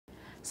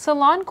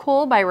Salon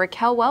Cool by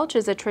Raquel Welch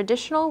is a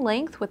traditional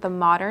length with a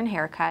modern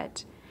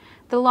haircut.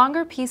 The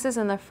longer pieces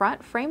in the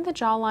front frame the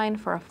jawline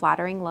for a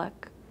flattering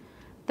look.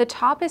 The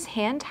top is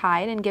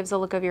hand-tied and gives a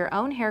look of your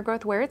own hair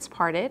growth where it's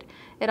parted.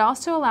 It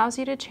also allows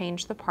you to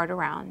change the part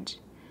around.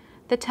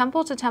 The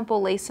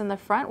temple-to-temple lace in the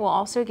front will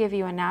also give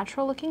you a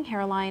natural-looking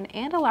hairline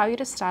and allow you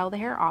to style the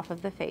hair off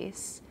of the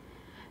face.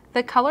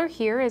 The color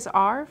here is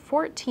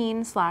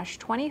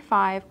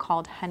R14/25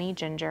 called Honey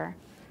Ginger.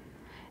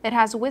 It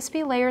has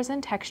wispy layers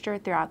and texture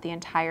throughout the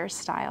entire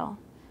style.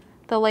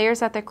 The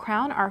layers at the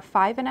crown are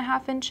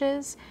 5.5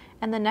 inches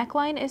and the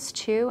neckline is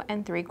 2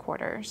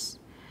 3/4.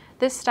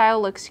 This style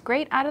looks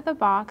great out of the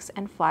box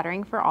and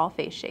flattering for all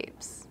face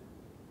shapes.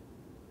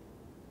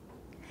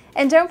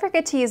 And don't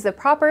forget to use the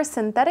proper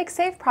synthetic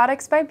safe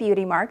products by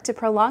Beauty Mark to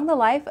prolong the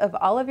life of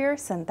all of your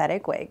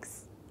synthetic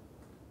wigs.